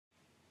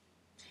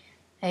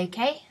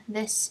Okay,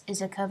 this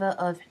is a cover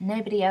of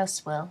Nobody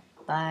Else Will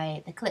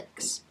by the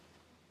Cliks.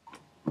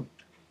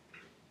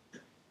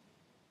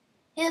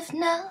 If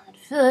not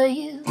for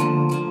you,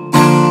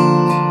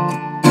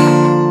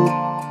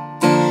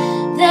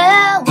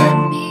 there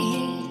would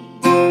be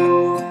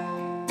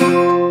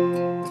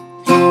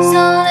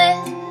so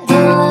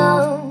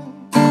little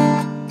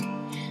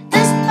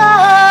this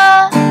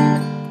part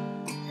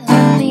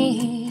of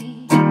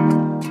me.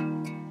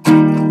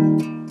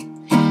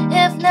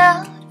 If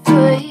not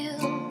for you,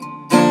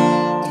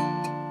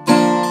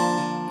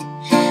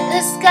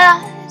 the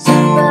skies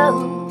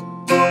above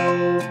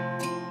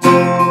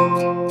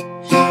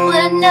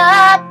would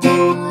not be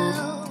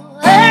blue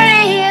or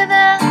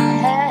even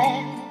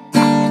have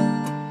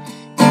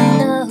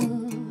no.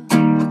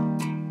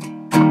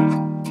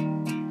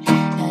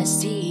 I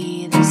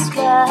see the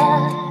sky,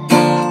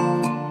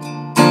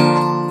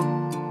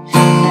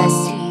 I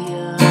see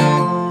your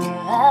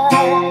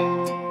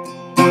eyes,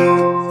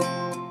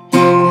 I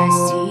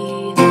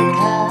see the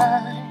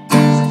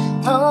cars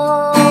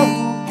all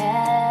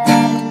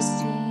passing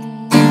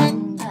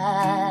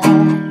by.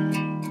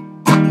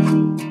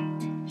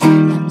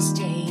 I'm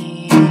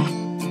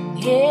staying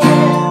here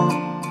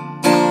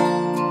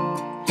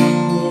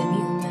with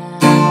you,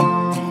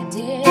 my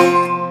dear.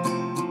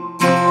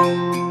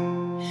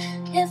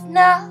 If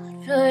not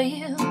for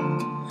you,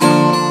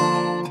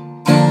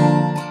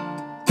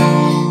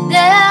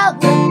 there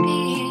would be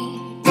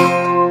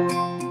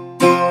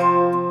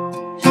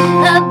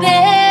a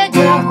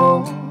bigger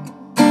hole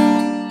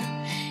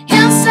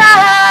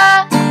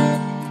inside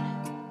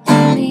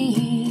of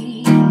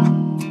me.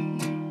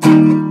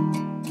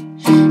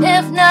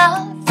 If not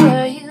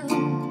for you,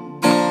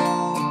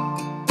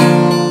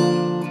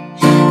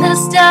 the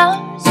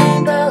stars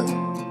above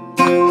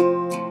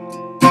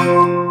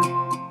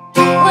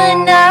would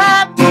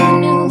not be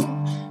new.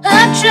 I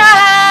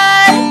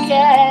try to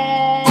carry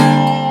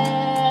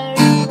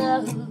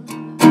love.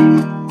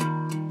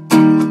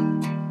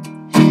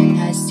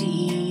 I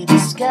see the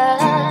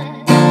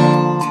skies,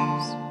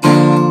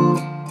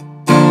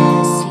 I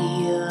see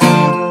your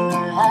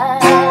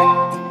eyes,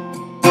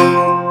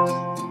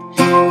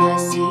 I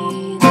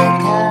see the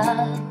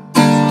clouds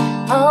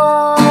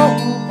all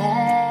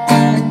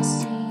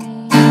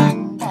passing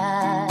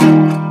by.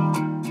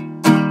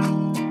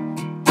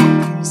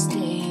 I'm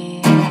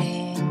staying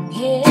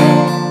here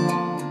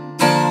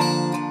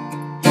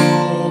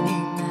with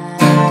you,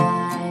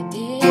 my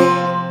dear.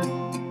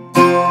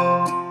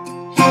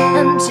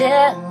 I'm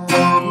telling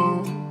you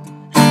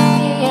the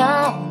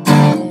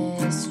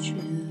honest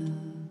truth.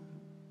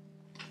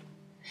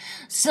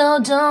 So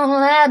don't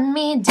let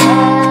me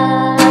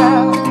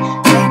down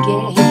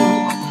again.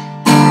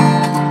 I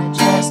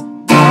just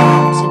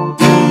want to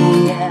be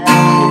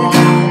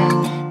again.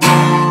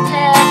 Don't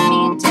let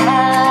me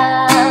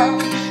down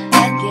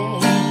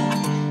again.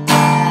 I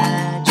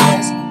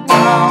just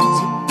want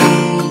to be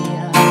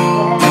your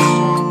best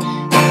friend.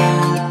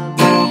 I'll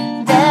be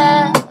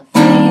there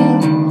for you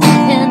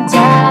in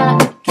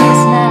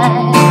darkest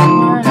nights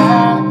when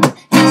love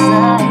is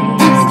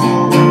like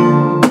you.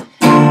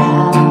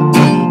 I'll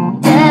be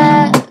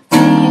there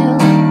for you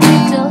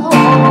to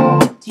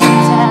hold you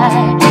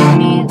tight,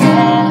 be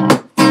there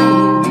for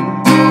you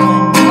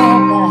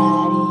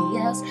when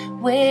nobody else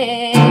will.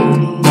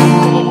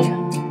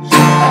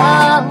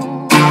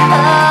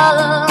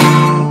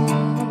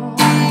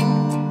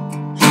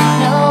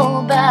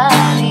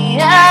 Nobody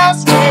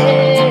else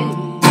will.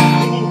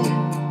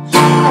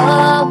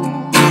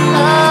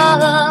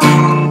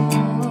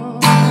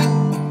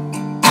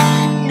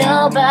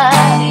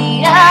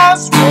 Nobody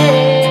else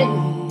will.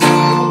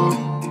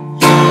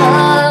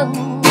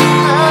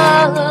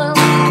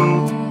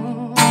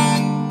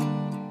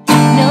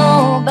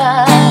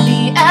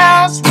 Nobody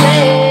else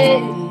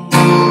will.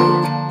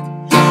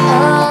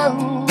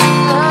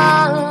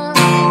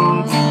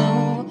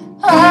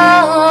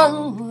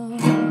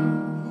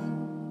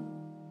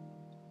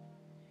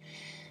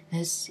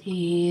 I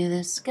see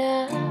the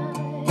sky,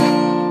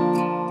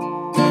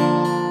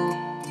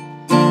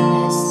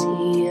 I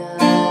see your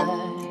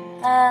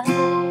eyes,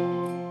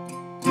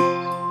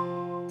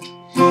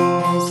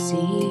 I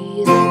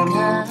see the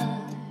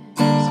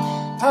cars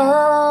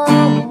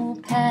all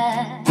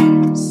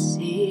passing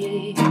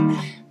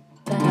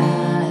by.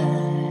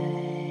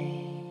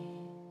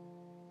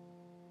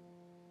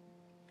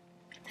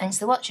 Thanks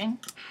for watching.